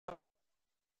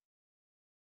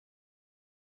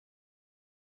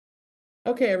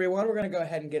Okay, everyone, we're going to go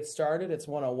ahead and get started. It's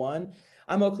 101.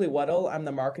 I'm Oakley Weddle. I'm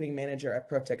the marketing manager at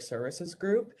ProTech Services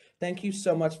Group. Thank you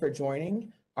so much for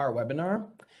joining our webinar.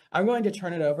 I'm going to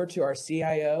turn it over to our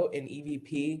CIO and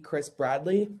EVP, Chris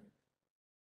Bradley.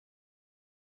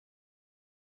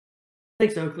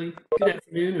 Thanks, Oakley. Good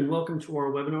afternoon and welcome to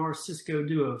our webinar, Cisco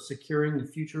Duo, Securing the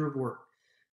Future of Work.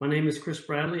 My name is Chris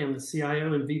Bradley. I'm the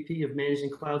CIO and VP of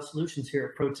Managing Cloud Solutions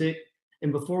here at ProTech.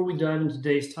 And before we dive into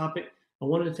today's topic, I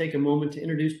wanted to take a moment to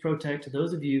introduce ProTech to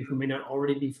those of you who may not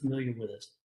already be familiar with us.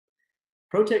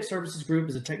 ProTech Services Group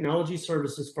is a technology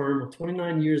services firm with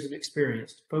 29 years of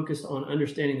experience focused on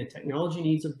understanding the technology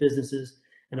needs of businesses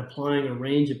and applying a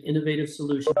range of innovative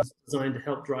solutions designed to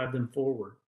help drive them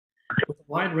forward. With a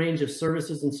wide range of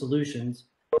services and solutions,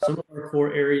 some of our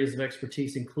core areas of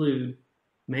expertise include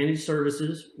managed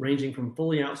services, ranging from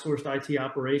fully outsourced IT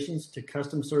operations to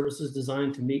custom services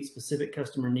designed to meet specific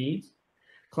customer needs,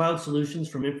 cloud solutions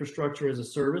from infrastructure as a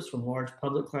service from large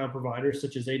public cloud providers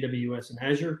such as AWS and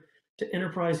Azure, to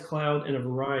enterprise cloud and a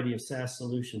variety of SaaS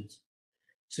solutions.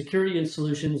 Security and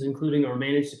solutions, including our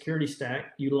managed security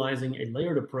stack, utilizing a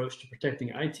layered approach to protecting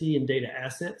IT and data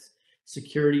assets,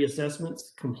 security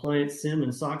assessments, compliance SIM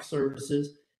and SOC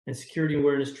services, and security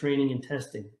awareness training and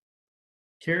testing.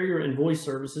 Carrier and voice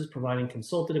services, providing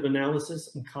consultative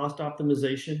analysis and cost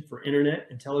optimization for internet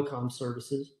and telecom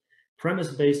services,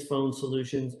 premise-based phone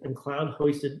solutions, and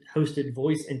cloud-hosted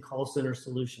voice and call center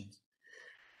solutions.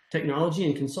 Technology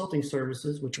and consulting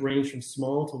services, which range from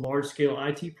small to large-scale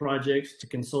IT projects to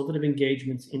consultative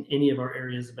engagements in any of our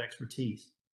areas of expertise.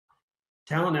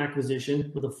 Talent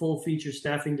acquisition, with a full feature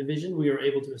staffing division, we are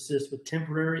able to assist with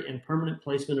temporary and permanent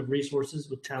placement of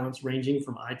resources with talents ranging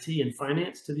from IT and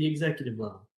finance to the executive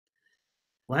level.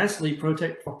 Lastly,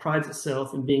 ProTech prides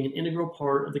itself in being an integral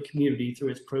part of the community through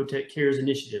its ProTech Cares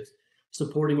initiatives,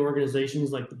 supporting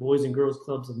organizations like the Boys and Girls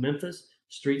Clubs of Memphis,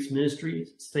 Streets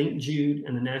Ministries, St. Jude,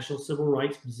 and the National Civil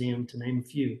Rights Museum, to name a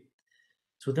few.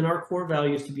 It's within our core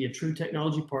values to be a true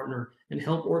technology partner and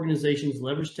help organizations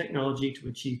leverage technology to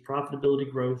achieve profitability,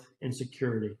 growth, and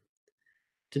security.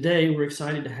 Today, we're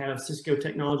excited to have Cisco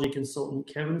technology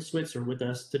consultant Kevin Switzer with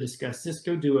us to discuss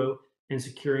Cisco Duo and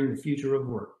securing the future of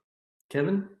work.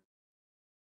 Kevin?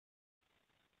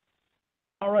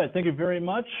 All right, thank you very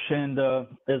much. And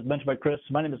as mentioned by Chris,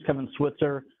 my name is Kevin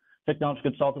Switzer, technology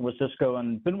consultant with Cisco,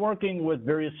 and been working with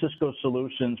various Cisco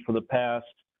solutions for the past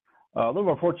a little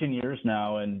over 14 years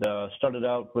now, and started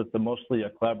out with mostly a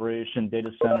collaboration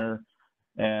data center.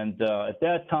 And at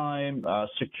that time,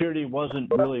 security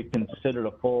wasn't really considered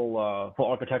a full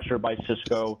architecture by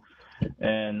Cisco.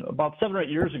 And about 7 or 8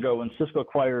 years ago, when Cisco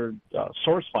acquired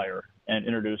SourceFire and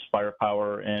introduced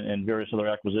Firepower and various other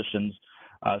acquisitions,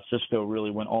 Cisco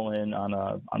really went all in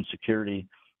on security.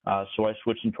 So I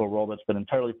switched into a role that's been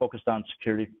entirely focused on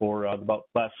security for about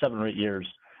the last 7 or 8 years.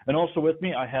 And also with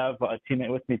me, I have a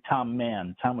teammate with me, Tom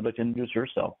Mann. Tom, would you like to introduce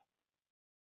yourself?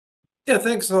 Yeah,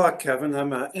 thanks a lot, Kevin.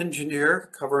 I'm an engineer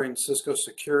covering Cisco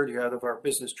security out of our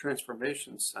Business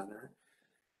Transformation Center.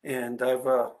 And I've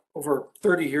over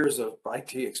 30 years of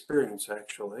IT experience,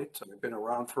 actually. So I've been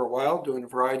around for a while doing a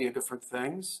variety of different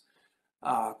things,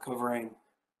 covering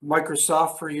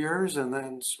Microsoft for years, and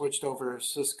then switched over to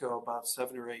Cisco about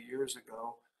 7 or 8 years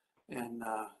ago, and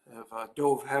have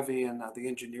dove heavy in the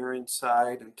engineering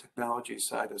side and technology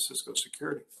side of Cisco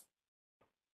security.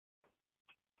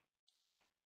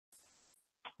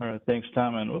 All right, thanks,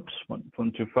 Tom. And oops,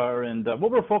 went too far. And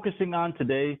what we're focusing on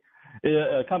today is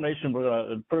a combination. We're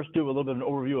going to first do a little bit of an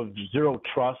overview of zero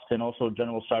trust and also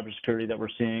general cybersecurity that we're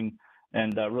seeing,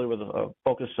 and really with a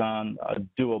focus on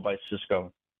Duo by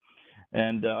Cisco.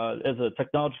 And as a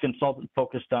technology consultant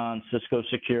focused on Cisco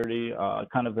security,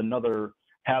 kind of another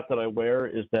hat that I wear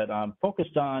is that I'm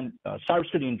focused on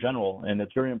cybersecurity in general, and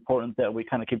it's very important that we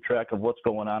kind of keep track of what's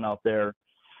going on out there.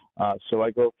 So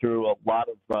I go through a lot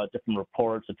of different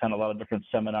reports, attend a lot of different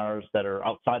seminars that are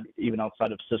even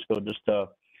outside of Cisco, just to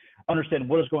understand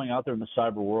what is going out there in the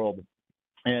cyber world.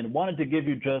 And wanted to give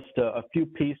you just a few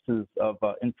pieces of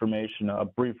information, a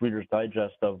brief Reader's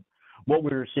Digest of what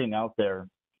we were seeing out there.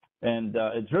 And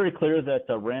it's very clear that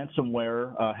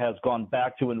ransomware has gone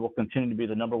back to and will continue to be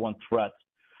the #1 threat.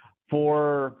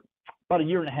 For about a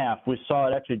year and a half, we saw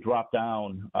it actually drop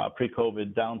down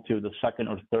pre-COVID down to the second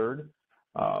or third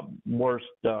worst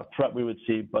threat we would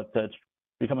see, but it's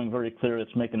becoming very clear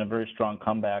it's making a very strong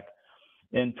comeback.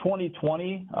 In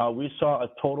 2020, we saw a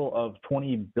total of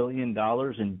 $20 billion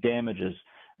in damages,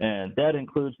 and that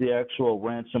includes the actual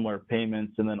ransomware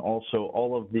payments and then also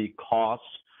all of the costs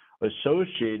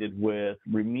associated with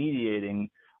remediating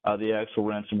the actual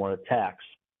ransomware attacks.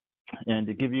 And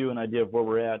to give you an idea of where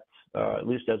we're at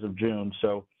least as of June,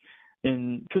 so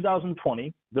In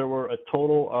 2020, there were a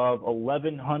total of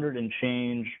 1,100 and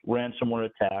change ransomware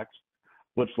attacks,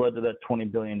 which led to that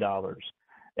 $20 billion.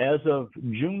 As of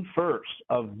June 1st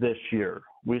of this year,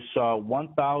 we saw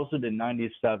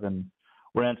 1,097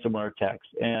 ransomware attacks.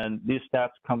 And these stats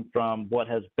come from what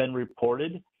has been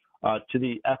reported to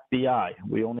the FBI.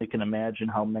 We only can imagine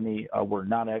how many were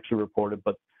not actually reported,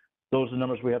 but those are the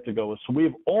numbers we have to go with. So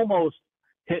we've almost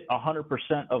hit 100%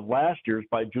 of last year's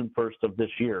by June 1st of this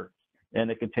year,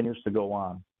 and it continues to go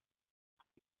on.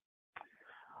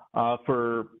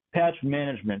 For patch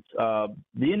management, the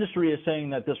industry is saying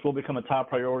that this will become a top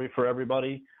priority for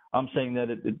everybody. I'm saying that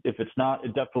if it's not,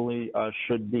 it definitely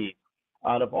should be.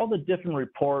 Out of all the different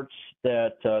reports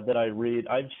that I read,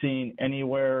 I've seen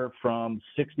anywhere from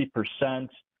 60%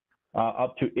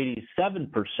 up to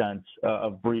 87%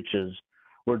 of breaches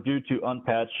were due to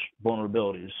unpatched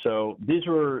vulnerabilities. So these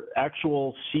were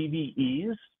actual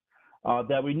CVEs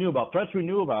that we knew about, threats we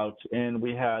knew about, and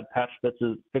we had patch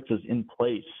fixes in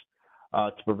place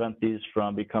to prevent these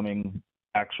from becoming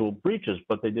actual breaches,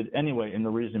 but they did anyway, and the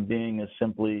reason being is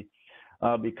simply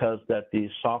because that the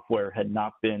software had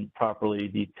not been properly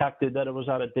detected that it was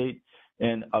out of date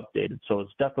and updated. So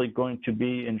it's definitely going to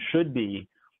be and should be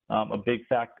a big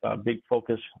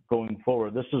focus going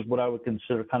forward. This is what I would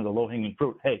consider kind of the low-hanging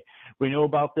fruit. Hey, we know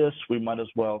about this, we might as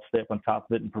well stay up on top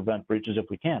of it and prevent breaches if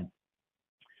we can.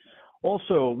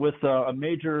 Also, with a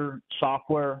major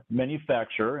software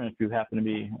manufacturer, and if you happen to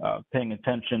be paying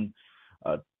attention,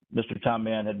 Mr. Tom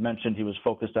Mann had mentioned he was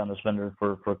focused on this vendor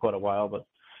for quite a while, but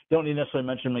don't need to necessarily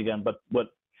mention them again. But what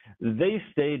they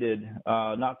stated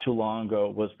not too long ago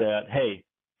was that, hey,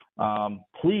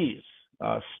 please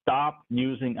stop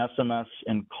using SMS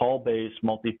and call-based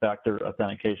multi-factor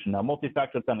authentication. Now,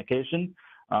 multi-factor authentication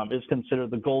is considered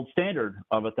the gold standard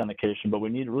of authentication, but we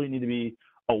really need to be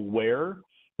aware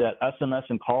that SMS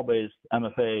and call-based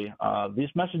MFA, these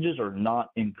messages are not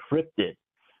encrypted.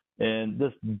 And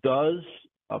this does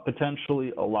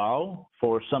potentially allow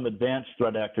for some advanced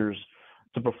threat actors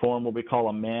to perform what we call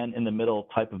a man-in-the-middle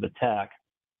type of attack.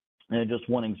 And just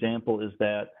one example is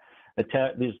that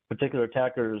these particular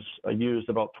attackers used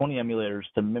about 20 emulators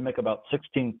to mimic about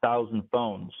 16,000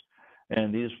 phones.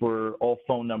 And these were all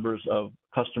phone numbers of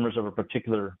customers of a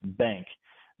particular bank.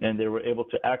 And they were able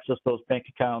to access those bank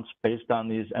accounts based on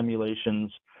these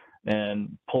emulations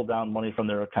and pull down money from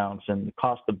their accounts, and it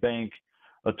cost the bank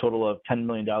a total of $10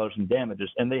 million in damages.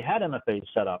 And they had MFA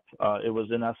set up. It was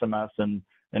in SMS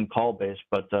and call-based,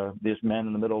 but these men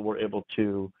in the middle were able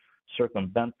to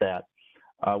circumvent that.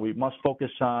 We must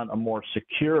focus on a more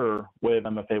secure way of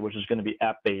MFA, which is going to be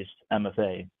app-based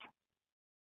MFA.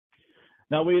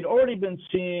 Now, we had already been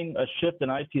seeing a shift in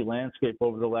IT landscape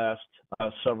over the last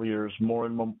several years, more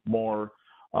and more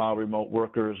remote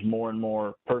workers, more and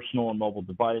more personal and mobile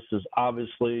devices.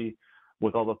 Obviously,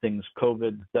 with all the things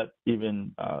COVID, that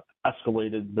even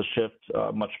escalated the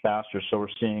shift much faster. So we're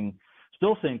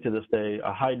still seeing to this day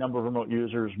a high number of remote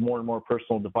users, more and more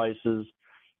personal devices,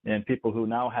 and people who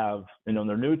now have,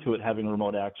 they're new to it, having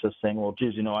remote access, saying, well,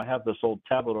 geez, I have this old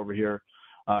tablet over here.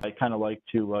 I kind of like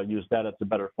to use that as a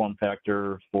better form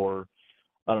factor for,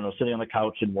 sitting on the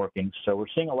couch and working. So we're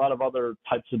seeing a lot of other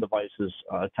types of devices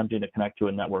attempting to connect to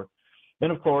a network.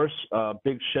 And of course,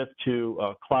 big shift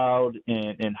to cloud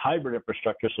and hybrid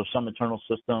infrastructure, so some internal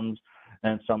systems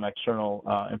and some external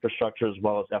infrastructure as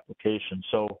well as applications.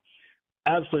 So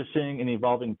absolutely seeing an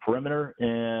evolving perimeter,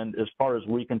 and as far as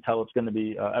we can tell, it's going to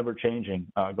be ever-changing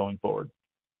going forward.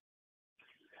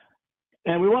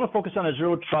 And we want to focus on a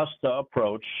zero trust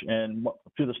approach, and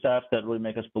through the stats that really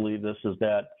make us believe this is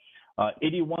that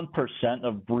 81%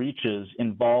 of breaches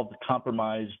involved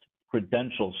compromised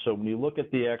credentials. So when you look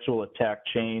at the actual attack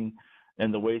chain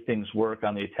and the way things work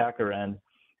on the attacker end,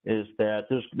 is that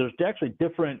there's actually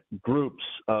different groups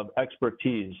of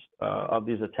expertise of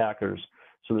these attackers.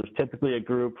 So there's typically a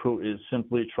group who is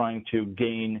simply trying to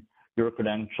gain your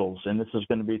credentials, and this is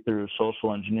going to be through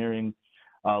social engineering.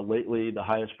 Lately, the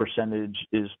highest percentage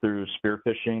is through spear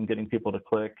phishing, getting people to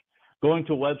click, going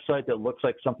to a website that looks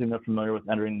like something they're familiar with,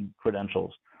 entering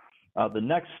credentials. The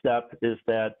next step is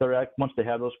that once they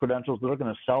have those credentials, they're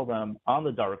going to sell them on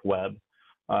the dark web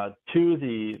to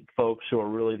the folks who are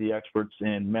really the experts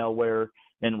in malware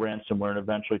and ransomware, and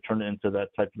eventually turn it into that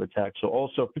type of attack. So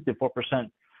also 54%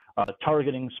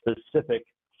 targeting specific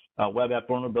web app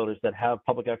vulnerabilities that have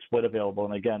public exploit available.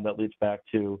 And again, that leads back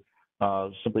to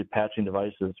simply patching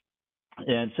devices.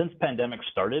 And since pandemic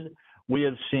started, we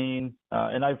have seen,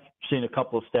 and I've seen a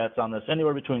couple of stats on this,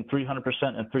 anywhere between 300%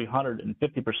 and 350%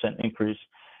 increase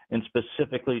in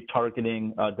specifically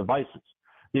targeting devices.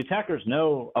 The attackers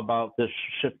know about this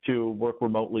shift to work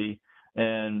remotely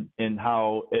and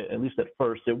how, at least at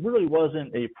first, it really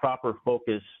wasn't a proper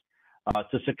focus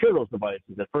to secure those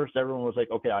devices. At first, everyone was like,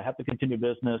 okay, I have to continue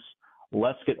business.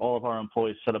 Let's get all of our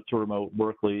employees set up to remote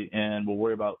workly, and we'll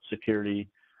worry about security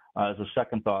as a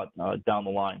second thought down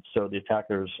the line. So the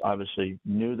attackers obviously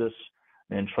knew this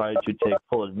and tried to take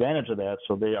full advantage of that.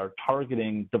 So they are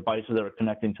targeting devices that are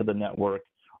connecting to the network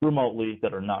remotely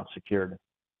that are not secured.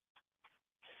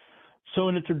 So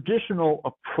in a traditional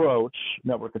approach,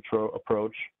 network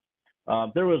approach,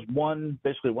 there was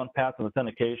basically one path of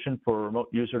authentication for a remote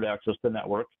user to access the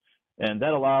network. And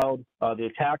that allowed the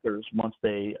attackers, once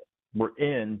they were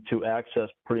in, to access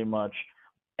pretty much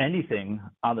anything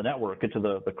on the network, into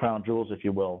the crown jewels, if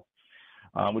you will.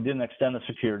 We didn't extend the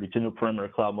security to new perimeter,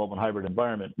 cloud, mobile, and hybrid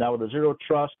environment. Now with a zero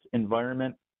trust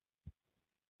environment,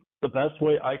 the best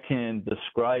way I can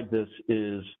describe this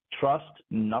is trust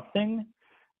nothing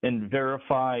and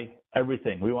verify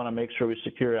everything. We want to make sure we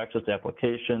secure access to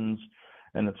applications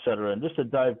and et cetera. And just to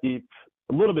dive deep,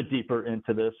 a little bit deeper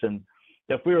into this, and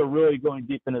if we were really going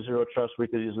deep into zero trust, we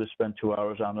could easily spend 2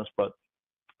 hours on this, but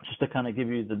just to kind of give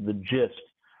you the gist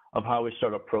of how we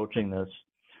start approaching this.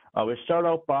 We start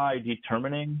out by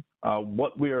determining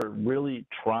what we are really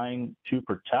trying to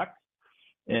protect.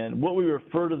 And what we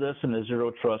refer to this in the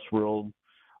zero trust world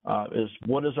is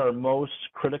what is our most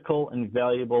critical and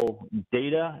valuable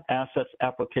data, assets,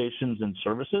 applications, and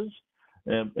services.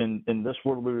 In this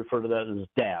world, we refer to that as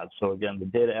DAS. So again, the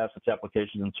data, assets,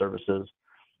 applications, and services.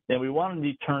 And we want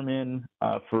to determine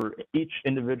for each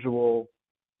individual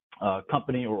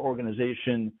company or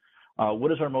organization,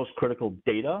 what is our most critical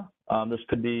data? This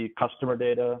could be customer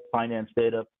data, finance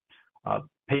data,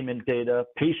 payment data,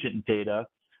 patient data,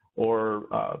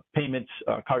 or payments,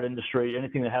 card industry,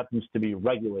 anything that happens to be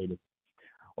regulated.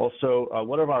 Also,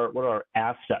 what are our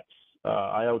assets?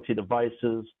 IoT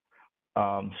devices.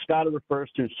 SCADA refers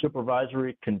to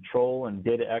supervisory control and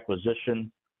data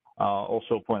acquisition.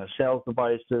 Also, point of sales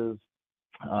devices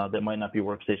that might not be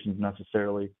workstations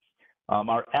necessarily.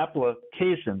 Our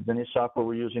applications, any software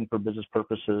we're using for business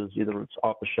purposes, either it's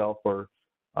off the shelf or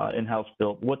in-house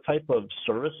built. What type of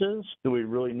services do we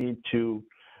really need to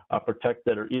protect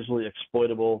that are easily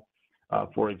exploitable?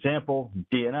 For example,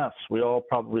 DNS. We all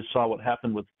probably saw what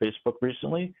happened with Facebook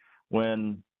recently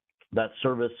when that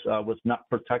service was not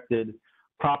protected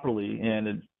properly. And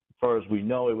as far as we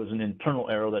know, it was an internal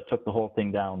error that took the whole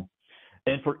thing down.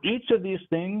 And for each of these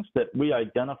things that we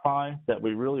identify that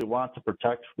we really want to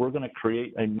protect, we're going to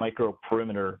create a micro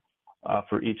perimeter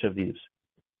for each of these.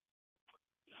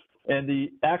 And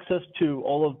the access to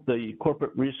all of the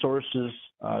corporate resources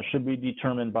should be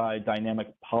determined by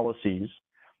dynamic policies,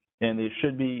 and they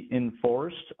should be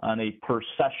enforced on a per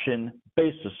session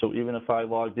basis. So even if I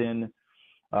logged in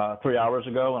 3 hours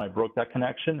ago and I broke that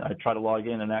connection, I try to log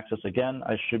in and access again,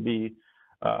 I should be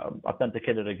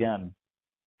authenticated again.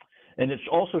 And it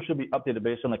also should be updated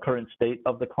based on the current state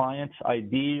of the client's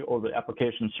ID or the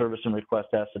application service and request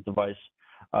asset device.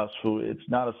 So it's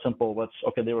not a simple,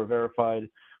 okay, they were verified.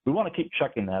 We want to keep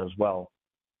checking that as well.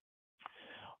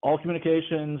 All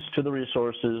communications to the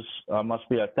resources must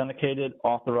be authenticated,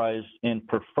 authorized, and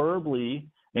preferably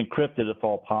encrypted if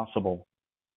all possible.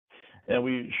 And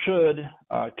we should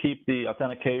keep the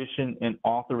authentication and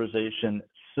authorization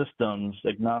systems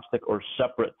agnostic or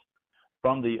separate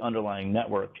from the underlying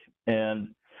network. And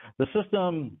the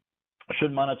system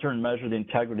should monitor and measure the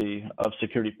integrity of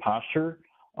security posture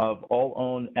of all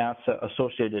owned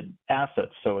associated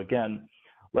assets. So again,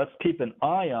 let's keep an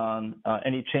eye on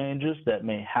any changes that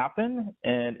may happen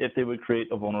and if they would create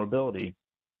a vulnerability.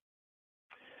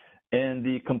 And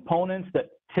the components that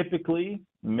typically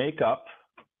make up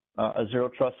a zero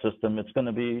trust system, it's going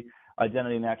to be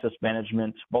identity and access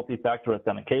management, multi-factor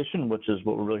authentication, which is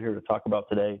what we're really here to talk about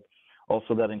today.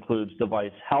 Also, that includes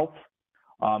device health,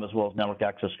 as well as network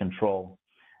access control.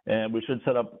 And we should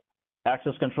set up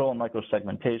access control and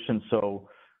microsegmentation. So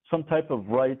some type of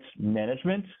rights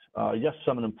management. Yes,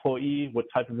 I'm an employee. What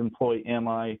type of employee am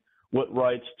I? What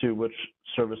rights to which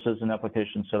services and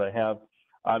applications should I have?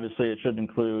 Obviously, it should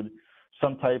include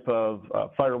some type of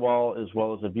firewall as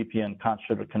well as a VPN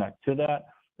construct to connect to that,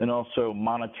 and also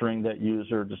monitoring that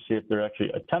user to see if they're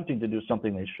actually attempting to do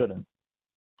something they shouldn't.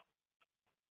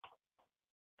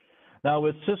 Now,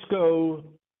 with Cisco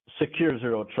Secure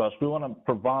Zero Trust, we want to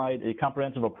provide a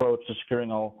comprehensive approach to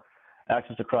securing all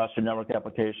access across your network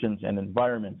applications and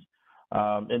environments.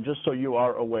 And just so you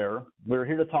are aware, we're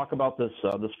here to talk about this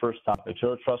first topic,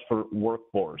 Zero Trust for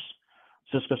Workforce,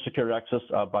 Cisco Secure Access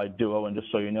by Duo. And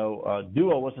just so you know,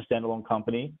 Duo was a standalone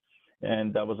company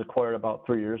and was acquired about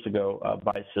 3 years ago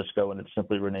by Cisco, and it's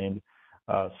simply renamed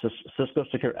Cisco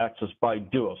Secure Access by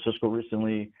Duo. Cisco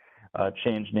recently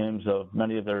change names of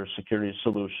many of their security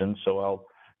solutions. So I'll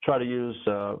try to use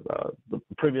the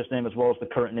previous name as well as the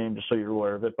current name just so you're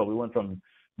aware of it. But we went from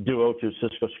Duo to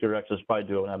Cisco Secure Access by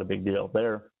Duo, not a big deal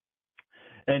there.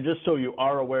 And just so you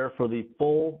are aware, for the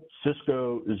full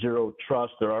Cisco Zero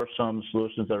Trust, there are some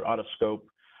solutions that are out of scope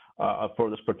for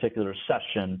this particular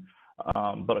session.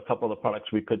 But a couple of the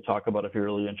products we could talk about if you're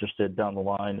really interested down the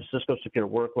line, Cisco Secure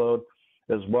Workload,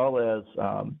 as well as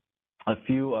a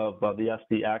few of the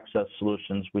SD Access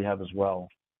solutions we have as well.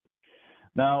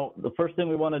 Now, the first thing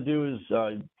we want to do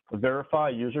is verify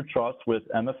user trust with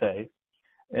MFA.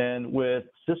 And with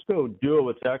Cisco Duo,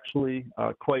 it's actually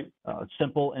quite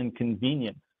simple and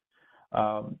convenient.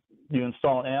 You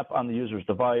install an app on the user's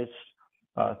device.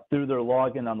 Through their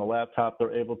login on the laptop,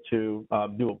 they're able to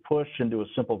do a push and do a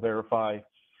simple verify.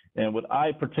 And what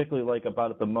I particularly like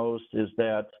about it the most is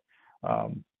that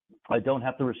I don't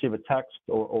have to receive a text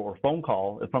or phone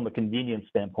call from a convenience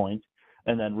standpoint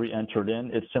and then re-enter it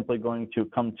in. It's simply going to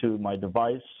come to my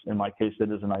device. In my case,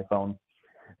 it is an iPhone.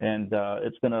 And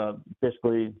it's going to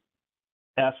basically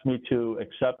ask me to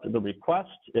accept the request.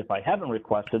 If I haven't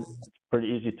requested, it's pretty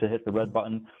easy to hit the red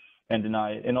button and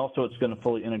deny. And also, it's going to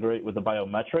fully integrate with the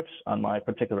biometrics on my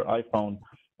particular iPhone.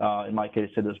 In my case,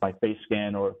 it is my face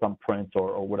scan or thumbprint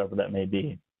or whatever that may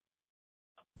be.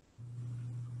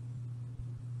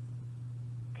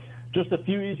 Just a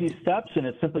few easy steps, and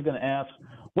it's simply going to ask,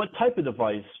 what type of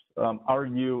device are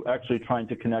you actually trying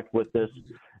to connect with this?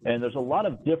 And there's a lot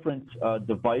of different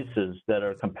devices that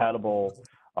are compatible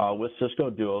with Cisco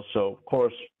Duo. So, of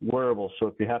course, wearables. So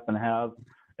if you happen to have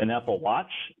an Apple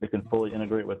Watch, it can fully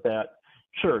integrate with that.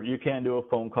 Sure, you can do a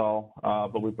phone call,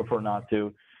 but we prefer not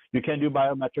to. You can do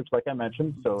biometrics, like I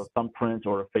mentioned, so a thumbprint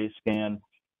or a face scan.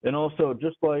 And also,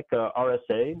 just like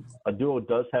RSA, a Duo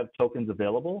does have tokens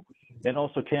available and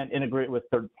also can integrate with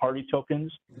third-party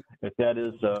tokens if that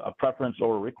is a preference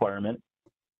or a requirement.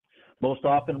 Most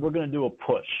often, we're going to do a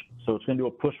push. So it's going to do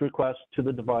a push request to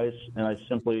the device, and I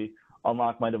simply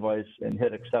unlock my device and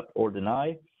hit accept or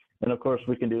deny. And of course,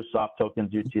 we can do soft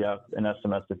tokens, UTF, and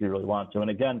SMS if you really want to. And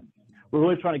again, we're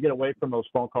really trying to get away from those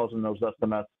phone calls and those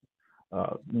SMS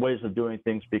ways of doing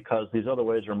things because these other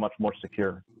ways are much more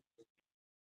secure.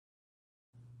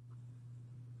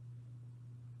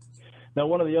 Now,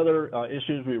 one of the other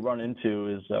issues we run into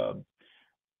is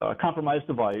a compromised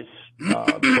device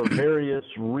for various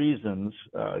reasons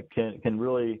can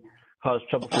really cause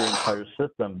trouble for your entire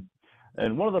system.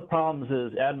 And one of the problems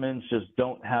is admins just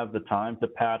don't have the time to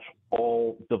patch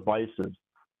all devices.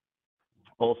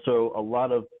 Also, a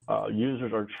lot of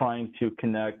users are trying to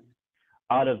connect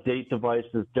out-of-date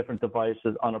devices, different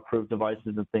devices, unapproved devices,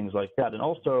 and things like that. And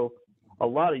also, a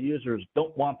lot of users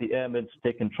don't want the admins to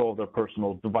take control of their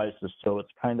personal devices. So it's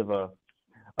kind of a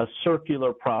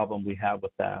circular problem we have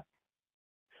with that.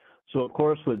 So of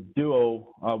course, with Duo,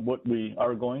 what we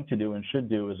are going to do and should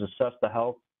do is assess the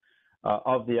health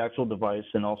of the actual device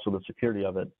and also the security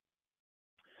of it.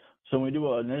 So when we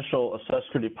do an initial assess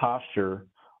security posture,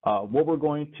 what we're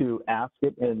going to ask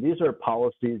it, and these are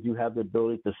policies you have the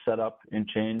ability to set up and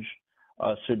change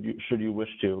should you wish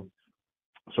to.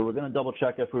 So we're going to double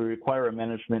check if we require a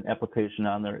management application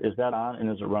on there. Is that on and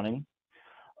is it running?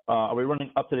 Are we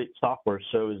running up-to-date software?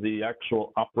 So is the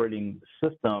actual operating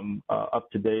system up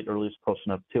to date or at least close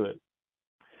enough to it?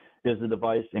 Is the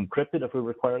device encrypted if we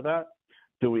require that?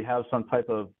 Do we have some type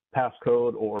of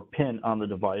passcode or PIN on the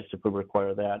device if we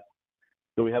require that?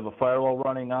 Do we have a firewall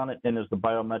running on it, and is the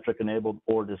biometric enabled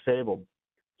or disabled?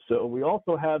 So we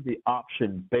also have the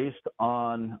option based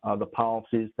on the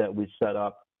policies that we set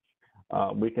up.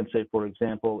 We can say, for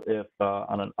example, if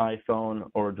on an iPhone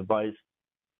or a device,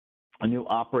 a new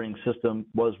operating system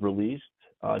was released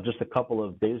just a couple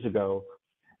of days ago,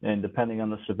 and depending on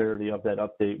the severity of that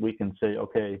update, we can say,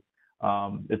 okay,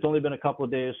 it's only been a couple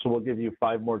of days, so we'll give you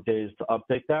 5 more days to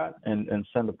update that and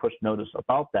send a push notice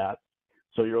about that.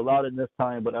 So you're allowed in this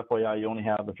time, but FYI, you only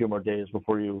have a few more days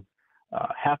before you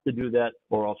have to do that,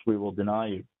 or else we will deny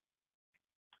you.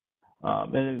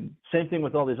 And same thing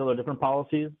with all these other different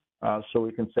policies. So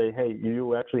we can say, hey,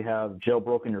 you actually have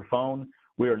jailbroken your phone.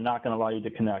 We are not going to allow you to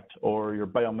connect, or your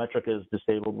biometric is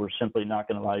disabled. We're simply not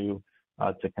going to allow you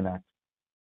to connect.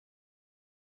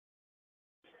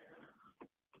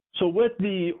 So with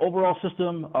the overall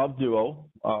system of Duo,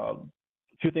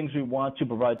 two things we want to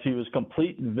provide to you is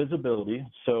complete visibility.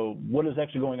 So what is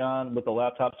actually going on with the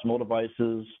laptops, mobile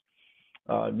devices,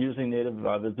 using native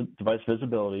device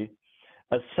visibility.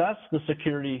 Assess the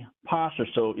security posture,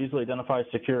 so easily identify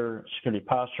security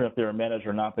posture if they're managed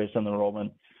or not based on the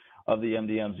enrollment of the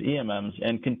MDMs, EMMs,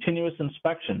 and continuous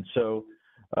inspection. So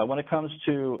When it comes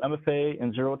to MFA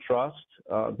and Zero Trust,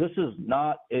 this is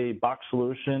not a box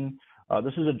solution.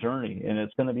 This is a journey, and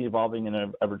it's going to be evolving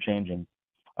and ever-changing.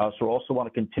 So we also want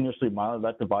to continuously monitor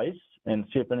that device and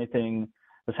see if anything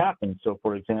has happened. So,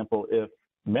 for example, if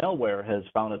malware has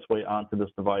found its way onto this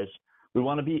device, we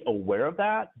want to be aware of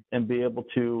that and be able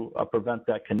to prevent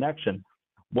that connection.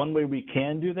 One way we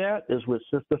can do that is with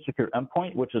Cisco Secure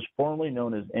Endpoint, which is formerly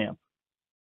known as AMP.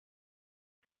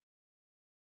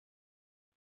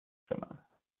 Come on.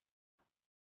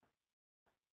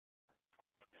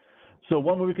 So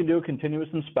one way we can do a continuous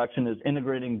inspection is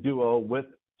integrating Duo with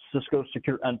Cisco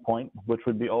Secure Endpoint, which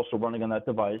would be also running on that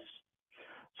device.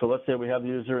 So let's say we have the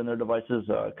user and their devices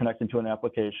connected to an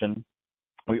application.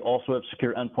 We also have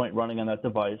Secure Endpoint running on that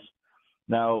device.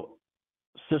 Now,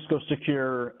 Cisco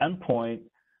Secure Endpoint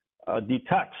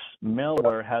detects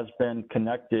malware has been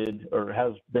connected or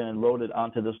has been loaded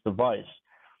onto this device.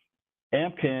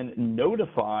 AMP can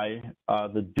notify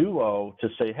the Duo to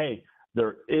say, hey,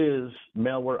 there is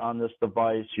malware on this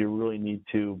device. You really need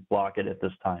to block it at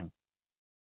this time.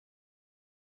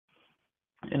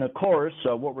 And of course,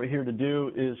 what we're here to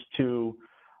do is to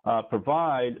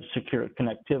provide secure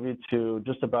connectivity to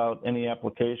just about any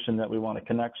application that we want to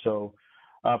connect. So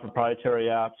proprietary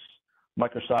apps,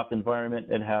 Microsoft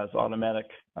environment, it has automatic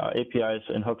APIs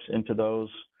and hooks into those.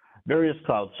 Various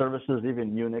cloud services,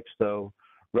 even Unix, so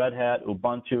Red Hat,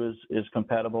 Ubuntu is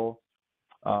compatible.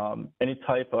 Any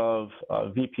type of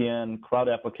VPN, cloud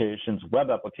applications, web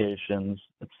applications,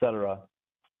 etc.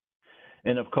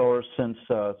 And of course, since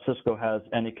Cisco has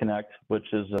AnyConnect, which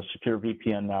is a secure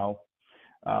VPN now,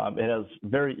 it has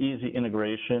very easy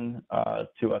integration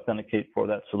to authenticate for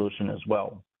that solution as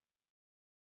well.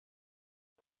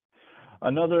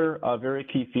 Another very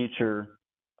key feature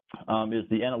is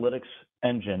the analytics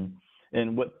engine.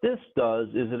 And what this does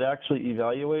is it actually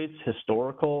evaluates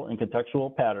historical and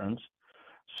contextual patterns.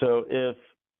 So if,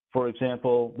 for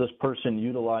example, this person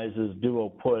utilizes Duo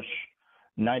Push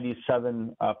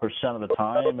 97% of the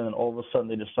time, and then all of a sudden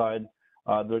they decide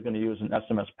they're going to use an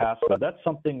SMS passcode, that's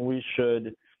something we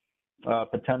should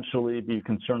potentially be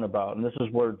concerned about. And this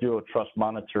is where Duo Trust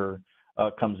Monitor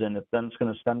comes in. Then it's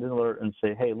going to send an alert and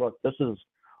say, hey, look, this is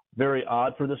very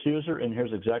odd for this user, and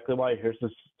here's exactly why. Here's the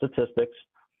statistics.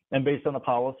 And based on the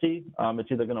policy,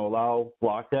 it's either going to allow,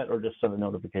 block that, or just send a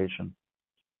notification.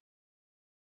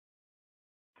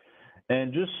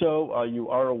 And just so you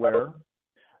are aware,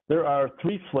 there are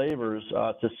 3 flavors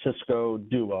to Cisco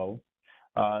Duo,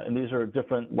 and these are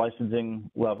different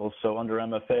licensing levels. So under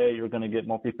MFA, you're going to get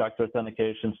multi-factor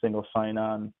authentication, single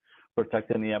sign-on,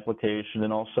 protecting the application,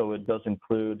 and also it does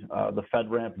include the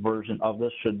FedRAMP version of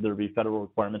this, should there be federal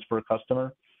requirements for a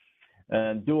customer.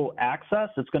 And dual access,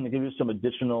 it's going to give you some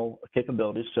additional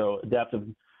capabilities, so adaptive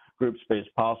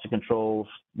group-based policy controls,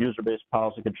 user-based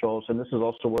policy controls, and this is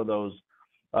also where those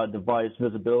device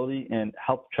visibility and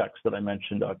health checks that I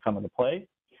mentioned come into play.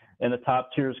 And the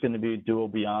top tier is going to be Duo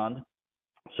Beyond,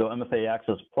 so MFA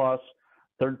Access Plus,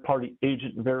 third-party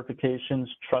agent verifications,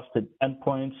 trusted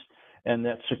endpoints, and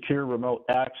that secure remote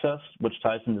access, which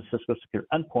ties into Cisco Secure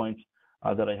Endpoint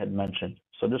that I had mentioned.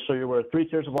 So just so you're aware, 3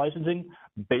 tiers of licensing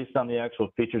based on the actual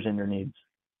features and your needs.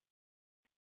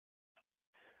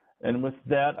 And with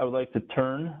that, I would like to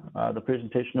turn the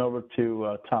presentation over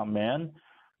to Tom Mann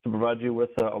to provide you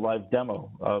with a live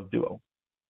demo of Duo.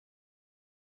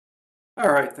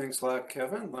 All right, thanks a lot,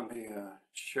 Kevin. Let me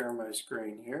share my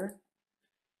screen here.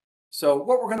 So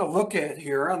what we're going to look at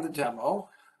here on the demo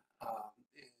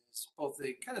is both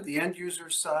the kind of the end user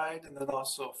side, and then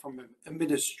also from an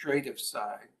administrative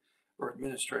side or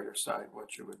administrator side,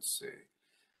 what you would see.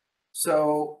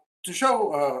 So to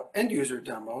show end user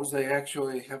demos, they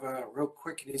actually have a real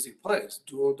quick and easy place,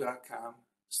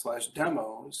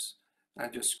 duo.com/demos. I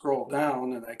just scroll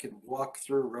down and I can walk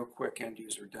through real quick end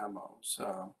user demos.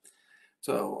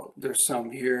 So there's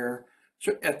some here.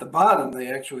 At the bottom,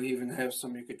 they actually even have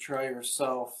some you could try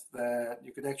yourself, that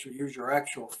you could actually use your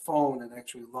actual phone and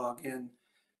actually log in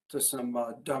to some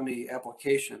dummy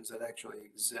applications that actually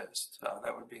exist.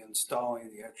 That would be installing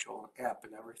the actual app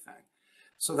and everything.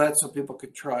 So that's so people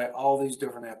could try all these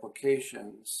different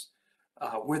applications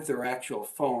with their actual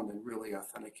phone and really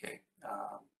authenticate,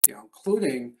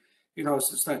 including,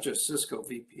 it's not just Cisco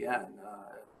VPN,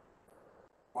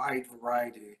 wide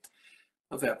variety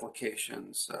of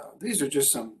applications. These are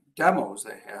just some demos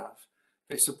they have.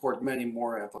 They support many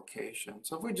more applications.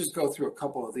 So if we just go through a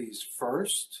couple of these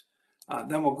first,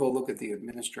 then we'll go look at the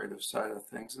administrative side of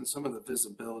things and some of the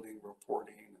visibility and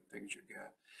reporting and things you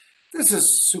get. This is a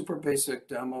super basic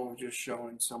demo, just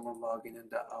showing someone logging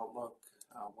into Outlook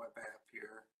web app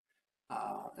here.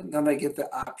 And then they get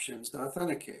the options to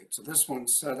authenticate. So this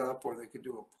one's set up where they could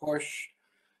do a push,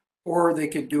 or they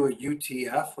could do a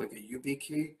UTF, like a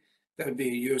YubiKey. That would be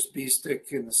a USB stick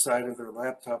in the side of their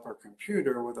laptop or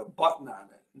computer with a button on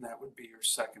it, and that would be your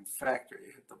second factor.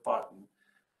 You hit the button.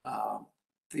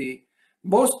 The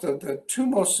two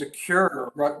most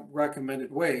secure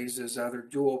recommended ways is either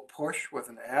dual push with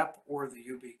an app or the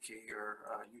YubiKey or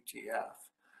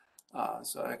UTF.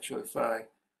 So actually, if I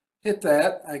hit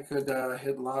that, I could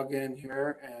hit login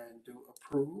here and do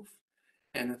approve.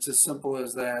 And it's as simple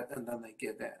as that, and then they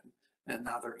get in. And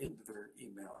now they're into their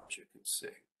email, as you can see.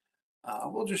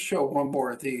 We'll just show one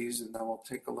more of these, and then we'll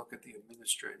take a look at the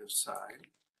administrative side.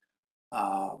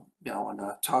 And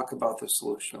talk about the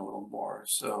solution a little more.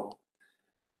 So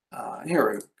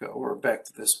here we go. We're back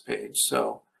to this page.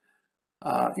 So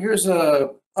here's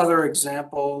other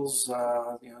examples.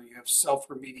 You have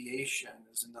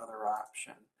self-remediation is another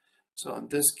option. So in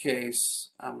this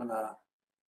case, I'm going to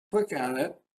click on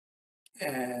it,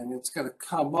 and it's going to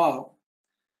come up,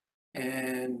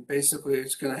 and basically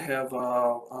it's going to have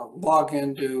a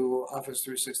login to Office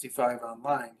 365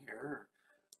 Online here.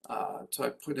 So I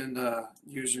put in the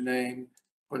username,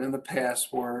 put in the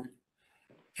password,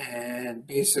 and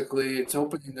basically it's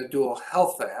opening the Dual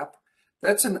Health app.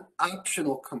 That's an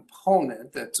optional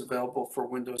component that's available for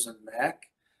Windows and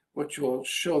Mac, which will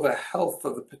show the health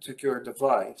of the particular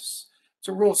device. It's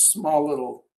a real small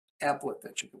little applet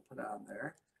that you can put on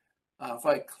there. If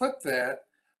I click that,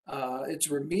 it's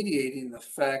remediating the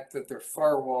fact that their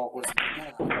firewall wasn't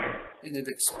on, and it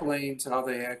explains how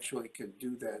they actually could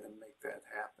do that and make that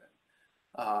happen.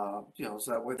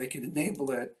 So that way they can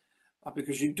enable it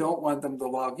because you don't want them to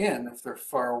log in if their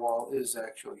firewall is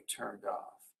actually turned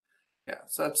off. Yeah,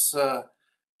 so that's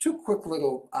two quick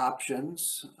little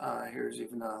options. Here's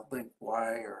even a link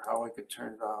why or how I could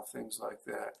turn it off, things like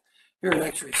that. Here it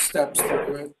actually steps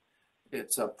through it.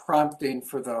 It's a prompting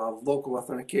for the local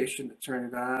authentication to turn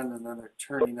it on, and then they're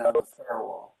turning on the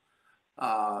firewall.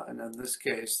 And in this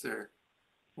case, they're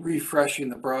refreshing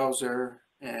the browser,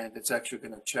 and it's actually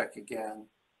going to check again.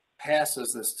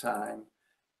 Passes this time,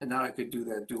 and now I could do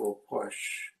that dual push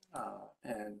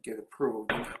and get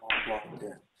approved, and I'm logged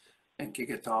in and can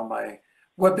get to all my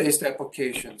web-based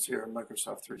applications here in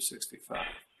Microsoft 365.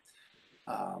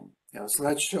 So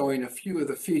that's showing a few of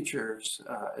the features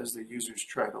as the users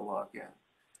try to log in.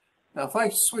 Now, if I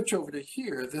switch over to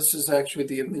here, this is actually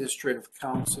the administrative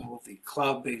console, the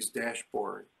cloud-based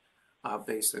dashboard,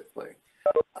 basically.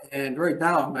 And right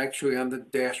now, I'm actually on the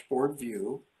dashboard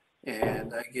view,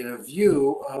 and I get a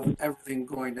view of everything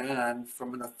going on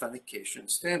from an authentication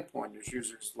standpoint as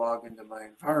users log into my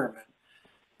environment.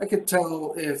 I can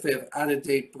tell if they have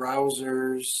out-of-date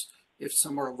browsers, if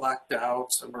some are locked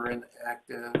out, some are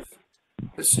inactive.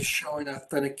 This is showing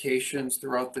authentications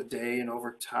throughout the day and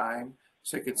over time.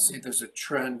 So you can see there's a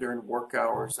trend during work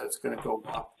hours that's going to go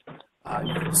up.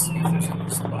 You can see if there's any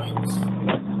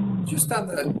spikes. Just on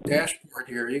the dashboard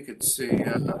here, you can see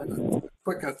a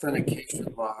quick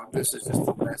authentication log. This is just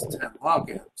the last 10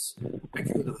 logins. I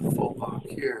can go to the full log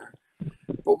here.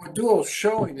 But what Dual is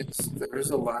showing is there is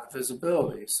a lot of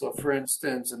visibility. So for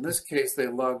instance, in this case, they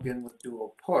logged in with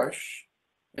Dual Push,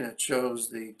 and it shows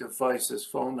the device's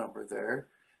phone number there.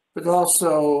 But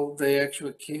also, they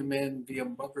actually came in via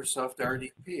Microsoft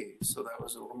RDP. So that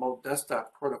was a remote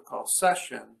desktop protocol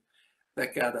session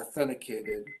that got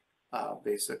authenticated,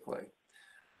 basically.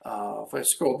 If I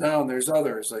scroll down, there's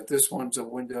others. Like this one's a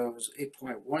Windows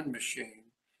 8.1 machine.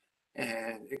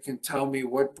 And it can tell me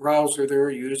what browser they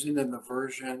were using and the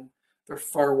version, their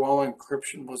firewall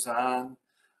encryption was on.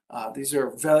 These are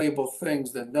valuable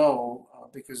things to know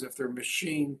because if their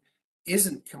machine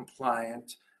isn't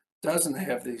compliant, doesn't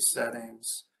have these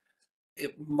settings,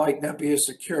 it might not be a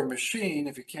secure machine.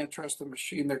 If you can't trust the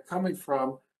machine they're coming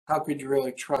from, how could you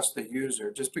really trust the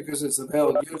user? Just because it's a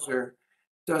valid user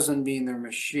doesn't mean their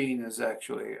machine is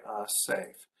actually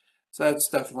safe. So that's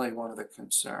definitely one of the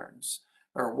concerns,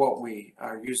 or what we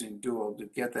are using Dual to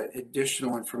get that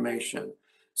additional information.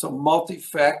 So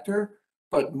multi-factor,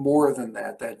 but more than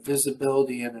that, that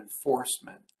visibility and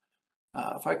enforcement.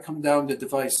 If I come down to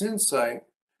Device Insight,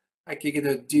 I can get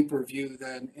a deeper view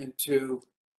then into,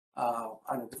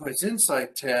 on the Device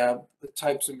Insight tab, the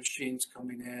types of machines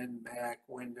coming in, Mac,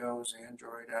 Windows,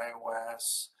 Android,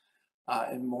 iOS,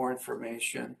 and more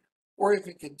information. Or if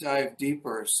you could dive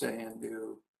deeper, say,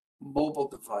 into mobile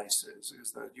devices,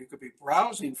 is that you could be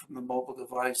browsing from the mobile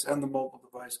device, and the mobile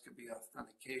device could be an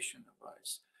authentication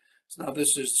device. So now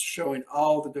this is showing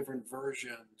all the different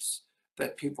versions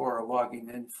that people are logging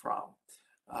in from.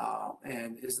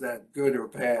 And is that good or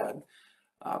bad?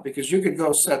 Because you could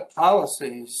go set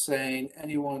policies saying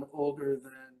anyone older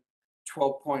than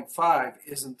 12.5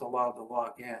 isn't allowed to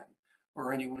log in,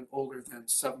 or anyone older than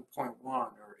 7.1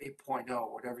 or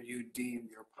 8.0, whatever you deem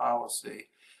your policy,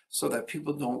 so that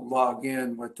people don't log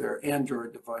in with their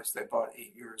Android device they bought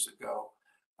 8 years ago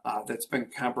that's been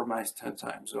compromised 10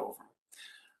 times over.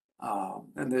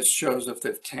 And this shows if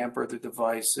they've tampered the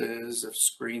devices, if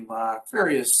screen lock,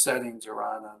 various settings are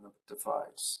on the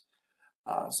device.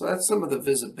 So that's some of the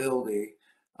visibility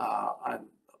on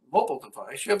a mobile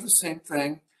device. You have the same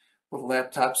thing with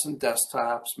laptops and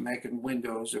desktops. Mac and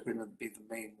Windows are going to be the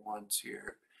main ones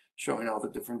here, showing all the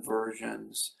different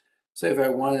versions. Say if I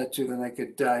wanted to, then I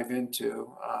could dive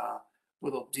into a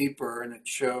little deeper, and it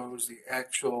shows the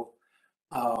actual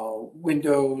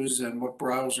Windows and what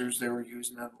browsers they were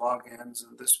using and logins.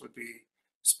 And this would be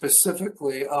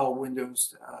specifically all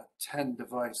Windows 10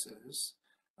 devices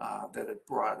that it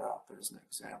brought up as an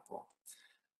example.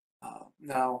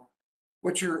 Now,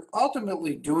 what you're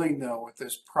ultimately doing though with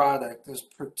this product is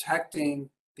protecting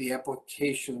the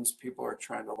applications people are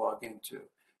trying to log into.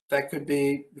 That could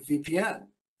be VPN,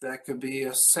 that could be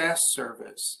a SaaS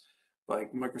service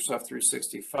like Microsoft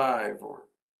 365 or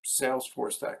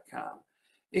Salesforce.com.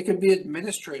 It could be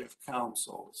administrative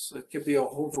consoles. It could be a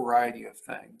whole variety of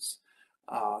things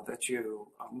that you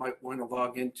might want to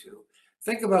log into.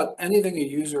 Think about anything a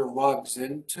user logs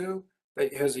into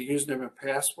that has a username and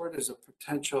password as a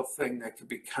potential thing that could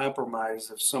be compromised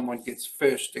if someone gets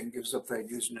phished and gives up that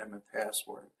username and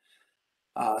password.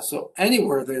 So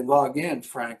anywhere they log in,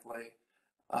 frankly,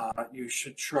 you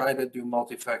should try to do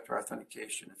multi-factor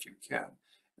authentication if you can.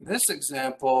 In this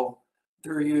example,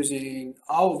 they're using,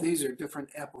 all of these are different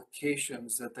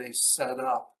applications that they set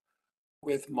up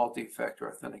with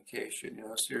multi-factor authentication. You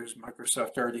know, so here's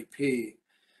Microsoft RDP.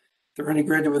 They're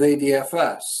integrated with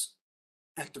ADFS,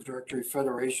 Active Directory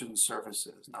Federation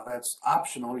Services. Now that's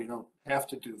optional, you don't have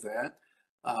to do that.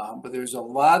 But there's a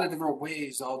lot of different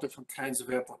ways all different kinds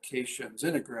of applications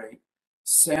integrate.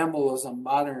 SAML is a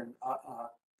modern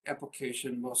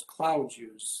application most clouds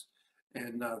use,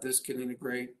 and this can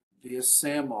integrate via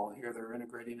SAML. Here they're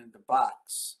integrating into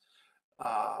Box.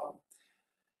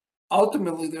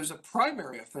 Ultimately, there's a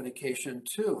primary authentication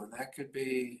too, and that could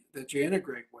be that you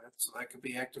integrate with. So that could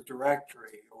be Active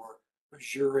Directory or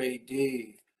Azure AD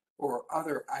or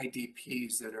other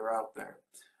IDPs that are out there.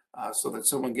 So that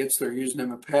someone gets their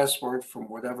username and password from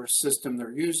whatever system they're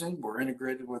using. We're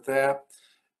integrated with that,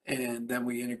 and then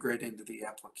we integrate into the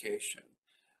application.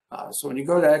 So when you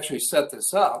go to actually set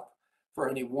this up for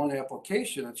any one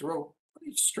application, it's real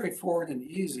pretty straightforward and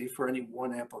easy for any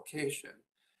one application.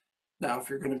 Now,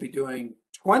 if you're going to be doing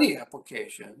 20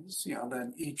 applications, you know,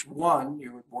 then each one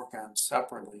you would work on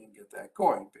separately and get that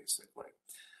going, basically.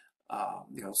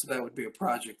 You know, so that would be a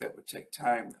project that would take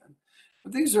time then.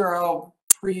 But these are all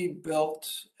pre-built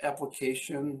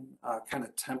application kind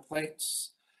of templates.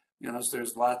 You know, so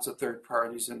there's lots of third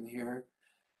parties in here.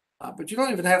 But you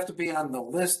don't even have to be on the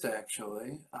list,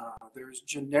 actually. There's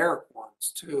generic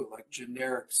ones too, like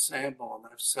generic SAML, and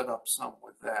I've set up some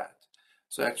with that.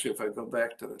 So actually, if I go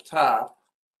back to the top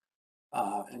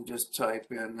and just type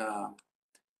in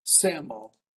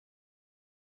SAML,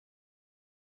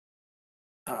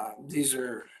 these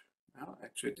are, well,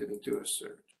 actually, did it do a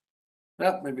search?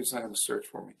 Well, maybe it's not going to search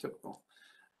for me, typical.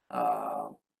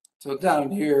 So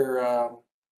down here,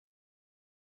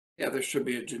 yeah, there should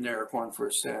be a generic one for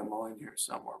SAML in here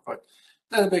somewhere, but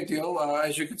not a big deal.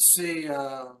 As you can see,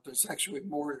 there's actually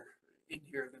more in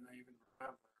here than I even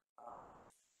remember.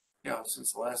 You know,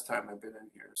 since the last time I've been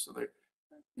in here. So they're,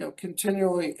 you know,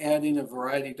 continually adding a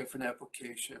variety of different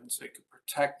applications. They can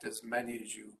protect as many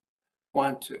as you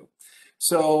want to.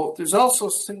 So there's also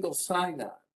single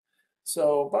sign-on.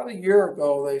 So about a year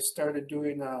ago, they started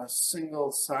doing a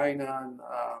single sign-on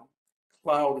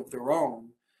cloud of their own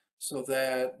so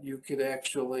that you could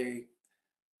actually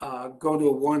go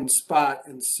to one spot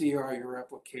and see all your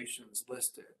applications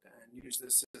listed and use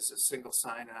this as a single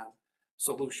sign-on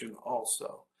solution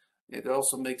also. It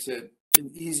also makes it an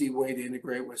easy way to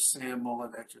integrate with SAML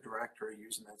and Active Directory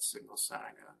using that single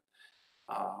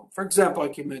sign-on. For example, I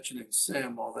keep mentioning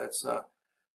SAML. That's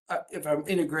if I'm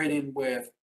integrating with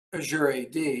Azure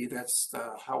AD, that's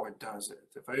how it does it.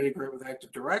 If I integrate with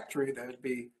Active Directory, that would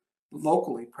be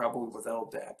locally probably with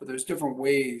LDAP. But there's different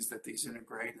ways that these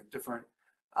integrate and different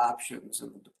options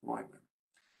in the deployment.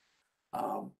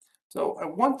 So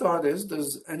one thought is,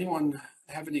 does anyone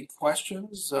have any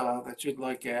questions that you'd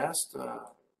like asked?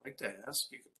 Like to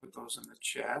ask, you can put those in the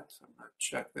chat. I'm going to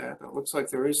check that. It looks like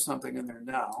there is something in there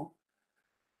now.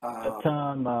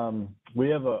 Tom, we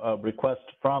have a request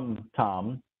from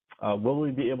Tom. will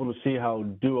we be able to see how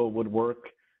Duo would work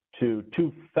to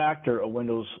two-factor a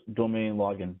Windows domain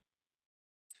login?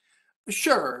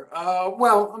 Sure.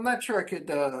 Well, I'm not sure I could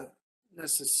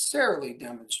necessarily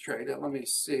demonstrate it. Let me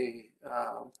see.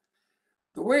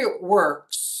 The way it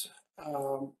works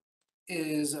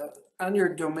is on your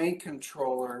domain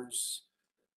controllers,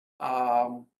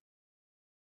 a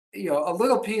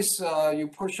little piece you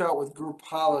push out with group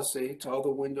policy to all the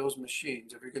Windows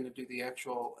machines if you're going to do the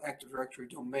actual Active Directory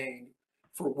domain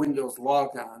for Windows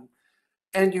logon.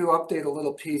 And you update a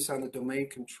little piece on the domain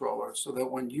controller so that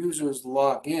when users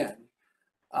log in,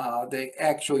 they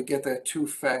actually get that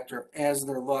two-factor as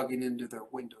they're logging into their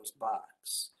Windows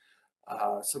box.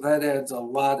 So that adds a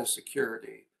lot of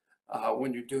security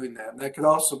when you're doing that. And that could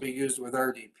also be used with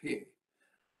RDP.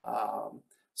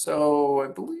 So I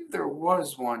believe there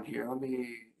was one here.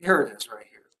 Here it is right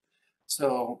here.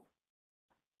 So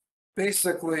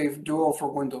basically, Duo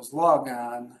for Windows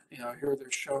Logon, here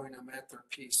they're showing them at their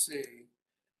PC.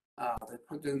 They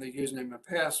put in the username and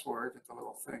password at the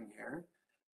little thing here,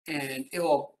 and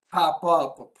it'll pop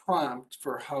up a prompt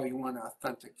for how you want to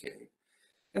authenticate.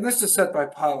 And this is set by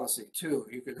policy too.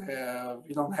 You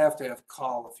don't have to have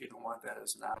call if you don't want that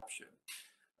as an option.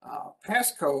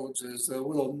 Passcodes is the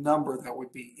little number that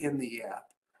would be in the app.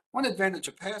 One advantage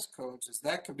of passcodes is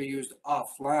that could be used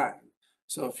offline.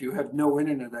 So if you have no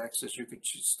internet access, you could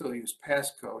still use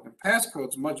passcode. And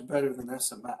passcode's much better than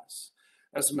SMS.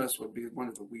 SMS would be one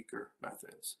of the weaker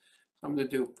methods. So I'm going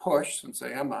to do push and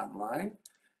say I'm online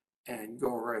and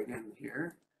go right in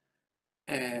here.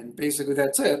 And basically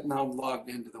that's it. Now I'm logged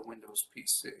into the Windows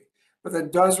PC. But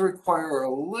that does require a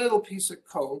little piece of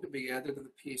code to be added to the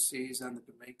PCs and the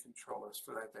domain controllers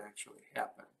for that to actually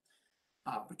happen.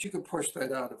 But you can push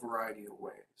that out a variety of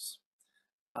ways.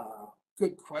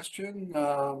 Good question.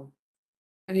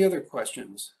 Any other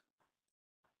questions?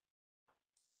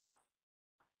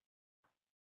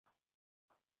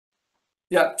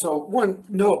 Yeah, so one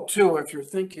note too, if you're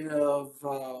thinking of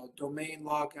domain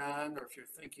logon or if you're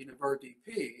thinking of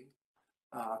RDP,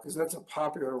 because that's a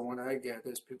popular one I get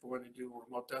is people want to do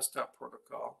remote desktop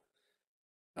protocol.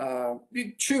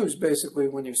 You choose basically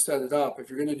when you set it up. If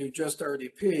you're going to do just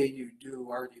RDP, you do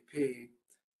RDP.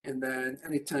 And then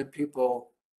anytime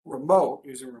people remote,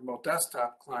 using a remote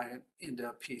desktop client into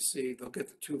a PC, they'll get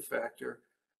the two-factor,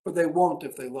 but they won't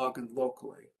if they log in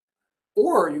locally.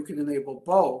 Or you can enable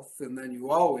both, and then you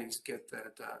always get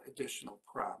that additional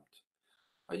prompt.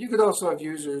 You could also have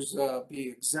users be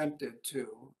exempted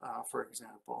too, for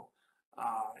example.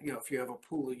 If you have a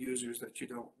pool of users that you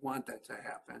don't want that to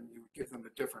happen, you would give them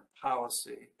a different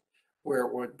policy where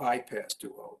it would bypass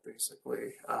Duo,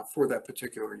 basically, for that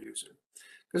particular user.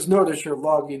 Because notice you're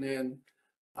logging in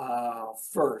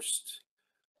first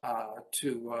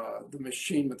to the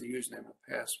machine with the username and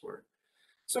password.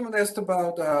 Someone asked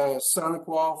about Sonic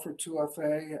Wall for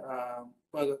 2FA,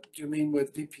 but do you mean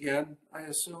with VPN, I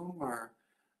assume, or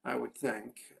I would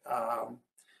think.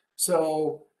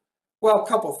 Well, a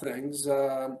couple things.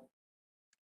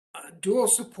 Duo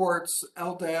supports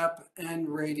LDAP and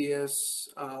Radius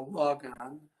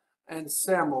logon and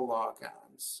SAML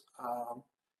logons.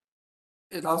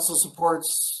 It also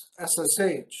supports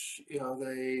SSH.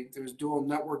 There's Dual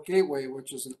Network Gateway,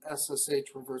 which is an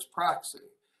SSH reverse proxy.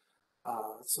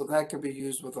 So that can be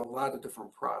used with a lot of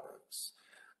different products.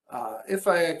 If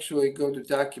I actually go to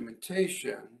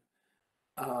documentation,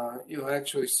 you'll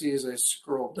actually see as I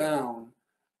scroll down,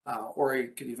 or you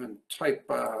could even type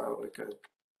like a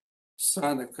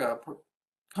Sonic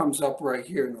comes up right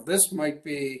here. Now this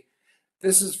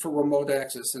is for remote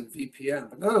access and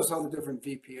VPN, but notice all the different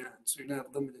VPNs, so you're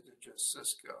not limited to just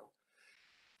Cisco.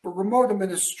 For remote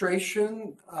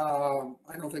administration,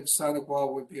 I don't think Sonic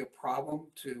Wall would be a problem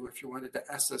if you wanted to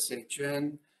SSH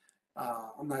in.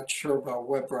 I'm not sure about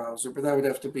web browser, but that would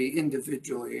have to be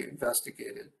individually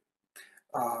investigated.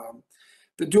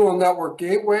 The Dual Network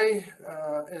Gateway,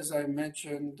 as I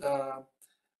mentioned,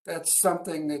 that's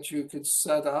something that you could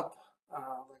set up.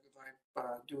 Like if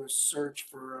I do a search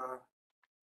for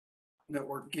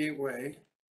Network Gateway,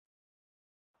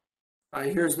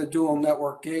 here's the Dual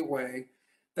Network Gateway.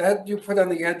 That you put on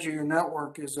the edge of your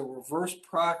network is a reverse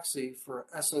proxy for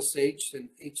SSH and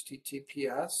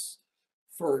HTTPS.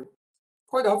 For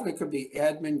quite often it could be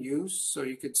admin use, so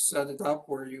you could set it up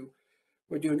where you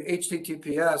would do an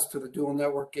HTTPS to the Dual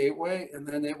Network Gateway, and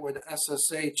then it would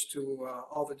SSH to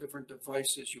all the different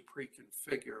devices you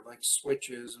pre-configure, like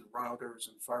switches and routers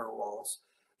and firewalls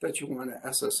that you want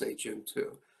to SSH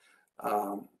into.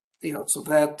 So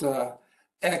that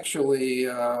actually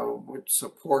would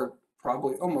support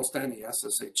probably almost any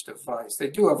SSH device.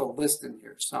 They do have a list in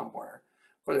here somewhere,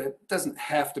 but it doesn't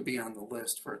have to be on the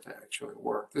list for it to actually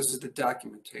work. This is the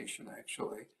documentation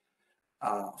actually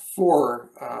for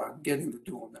getting the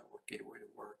dual network gateway to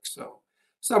work. So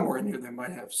somewhere in here, they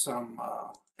might have some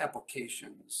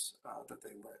applications that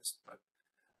they list, but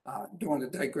don't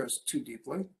want to digress too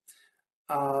deeply.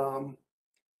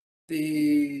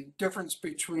 The difference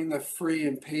between the free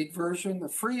and paid version, the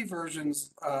free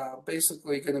version's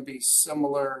basically going to be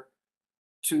similar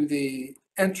to the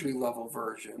entry-level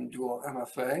version, dual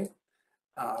MFA.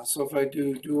 So if I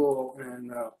do dual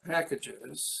in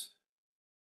packages,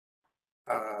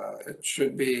 it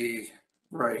should be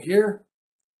right here.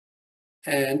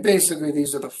 And basically,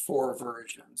 these are the 4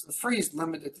 versions. The free is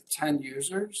limited to 10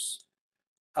 users.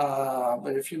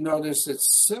 But if you notice,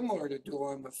 it's similar to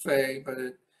dual MFA, but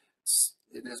it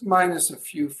is minus a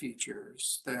few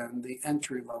features than the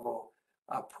entry-level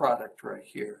product right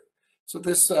here. So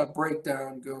this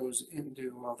breakdown goes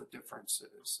into all the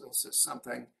differences. So this is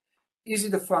something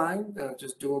easy to find,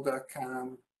 just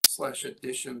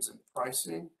dual.com/additions and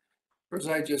pricing. Whereas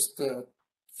I just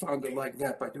found it like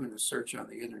that by doing a search on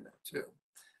the internet too.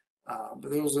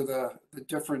 But those are the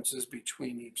differences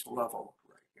between each level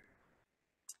right here.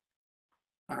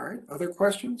 All right, other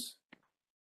questions?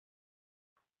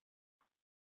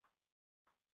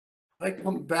 I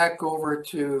come back over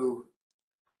to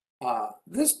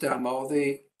this demo.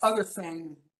 The other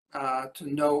thing to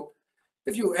note,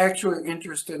 if you're actually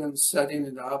interested in setting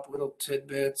it up, little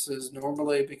tidbits is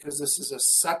normally, because this is a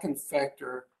second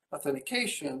factor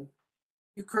authentication,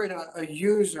 you create a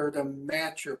user to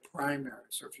match your primary.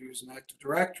 So if you use an Active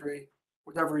Directory,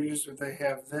 whatever user they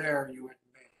have there, you would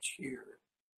match here.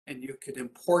 And you could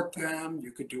import them,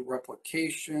 you could do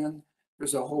replication.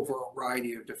 There's a whole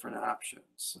variety of different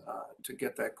options to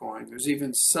get that going. There's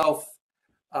even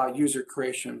user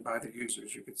creation by the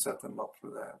users. You could set them up for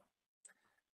that.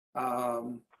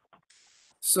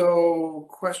 So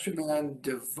question on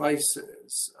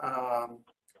devices.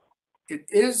 It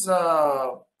is,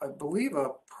 I believe,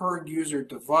 a per user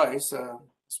device.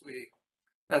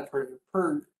 Not per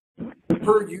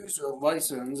user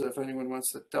license. If anyone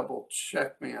wants to double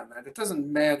check me on that, it doesn't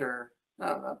matter.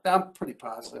 I'm pretty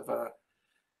positive.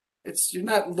 You're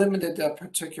not limited to a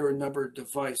particular number of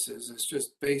devices. It's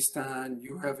just based on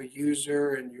you have a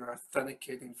user and you're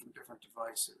authenticating from different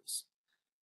devices.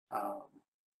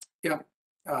 Yeah.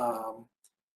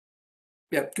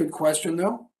 Yeah. Good question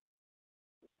though.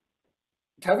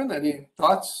 Kevin, any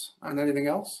thoughts on anything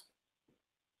else?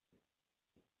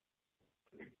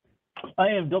 I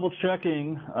am double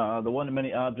checking the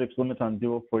one-to-many objects limit on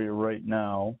dual for you right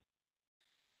now.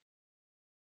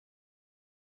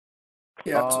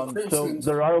 Yeah, so for instance,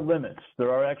 there are limits.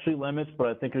 There are actually limits, but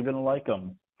I think you're going to like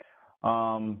them.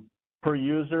 Per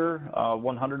user,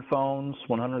 100 phones,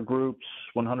 100 groups,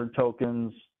 100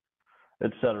 tokens,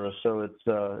 etc. So it's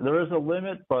there is a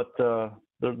limit, but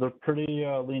they're pretty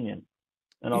lenient.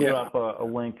 And I'll drop a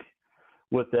link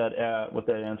with that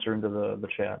answer into the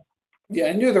chat. Yeah,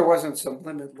 I knew there wasn't some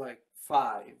limit like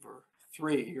 5 or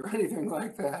 3 or anything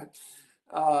like that.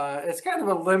 It's kind of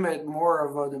a limit, more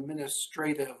of an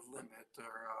administrative limit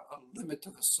or a limit to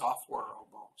the software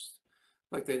almost.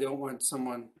 Like they don't want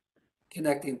someone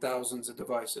connecting thousands of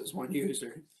devices, one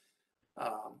user.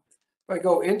 If I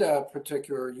go into a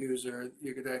particular user,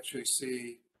 you could actually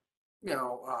see,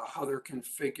 how they're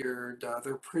configured,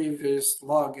 their previous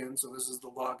login. So this is the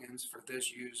logins for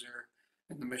this user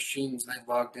and the machines they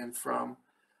logged in from.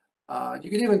 You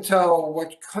can even tell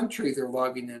what country they're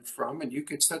logging in from, and you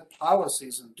could set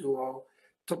policies in Duo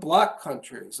to block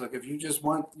countries. Like if you just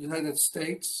want United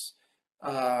States,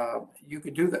 you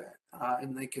could do that.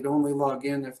 And they could only log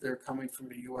in if they're coming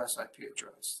from a US IP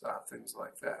address, things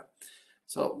like that.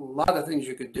 So a lot of things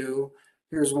you could do.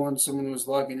 Here's one, someone was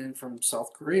logging in from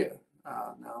South Korea.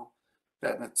 Now,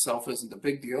 that in itself isn't a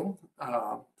big deal.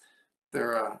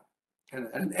 They're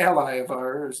an ally of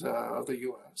ours, of the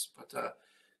US. But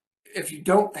if you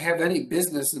don't have any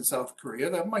business in South Korea,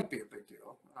 that might be a big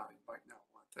deal. You might not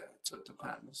want that, so it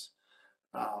depends.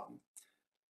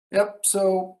 Yep,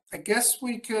 so I guess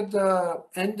we could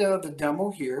end the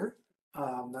demo here.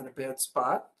 Not a bad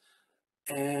spot.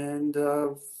 And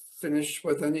finish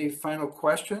with any final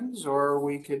questions, or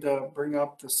we could bring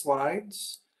up the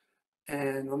slides.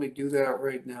 And let me do that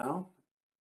right now.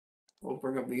 We'll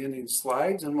bring up the ending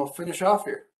slides and we'll finish off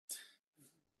here.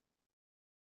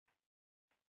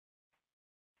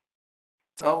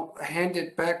 So I'll hand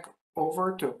it back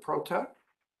over to ProTech.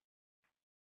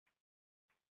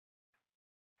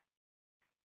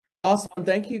 Awesome.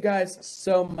 Thank you guys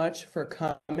so much for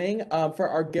coming. For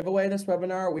our giveaway this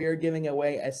webinar, we are giving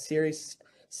away a Series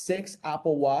 6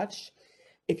 Apple Watch.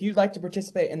 If you'd like to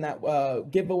participate in that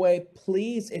giveaway,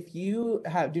 please, if you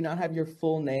do not have your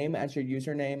full name as your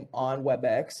username on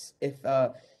WebEx, if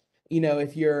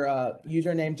if your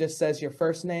username just says your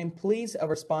first name, please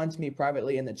respond to me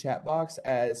privately in the chat box,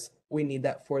 as we need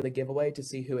that for the giveaway to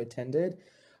see who attended.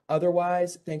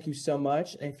 Otherwise, thank you so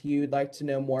much. If you'd like to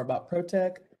know more about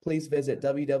ProTech, please visit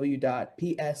www.psgi.com.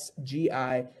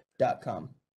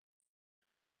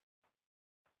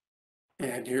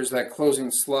 And here's that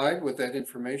closing slide with that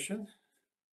information.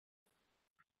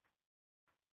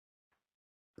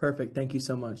 Perfect. Thank you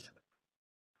so much.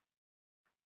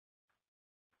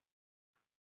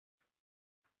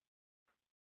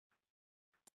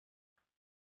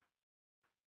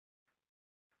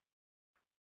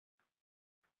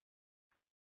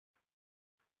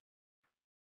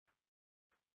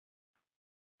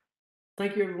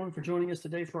 Thank you everyone for joining us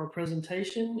today for our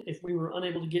presentation. If we were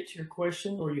unable to get to your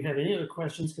question, or you have any other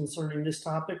questions concerning this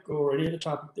topic or any other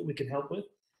topic that we could help with,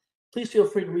 please feel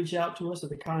free to reach out to us at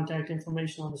the contact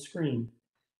information on the screen.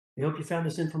 We hope you found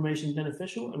this information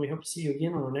beneficial, and we hope to see you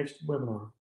again on our next webinar.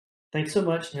 Thanks so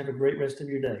much, and have a great rest of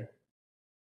your day.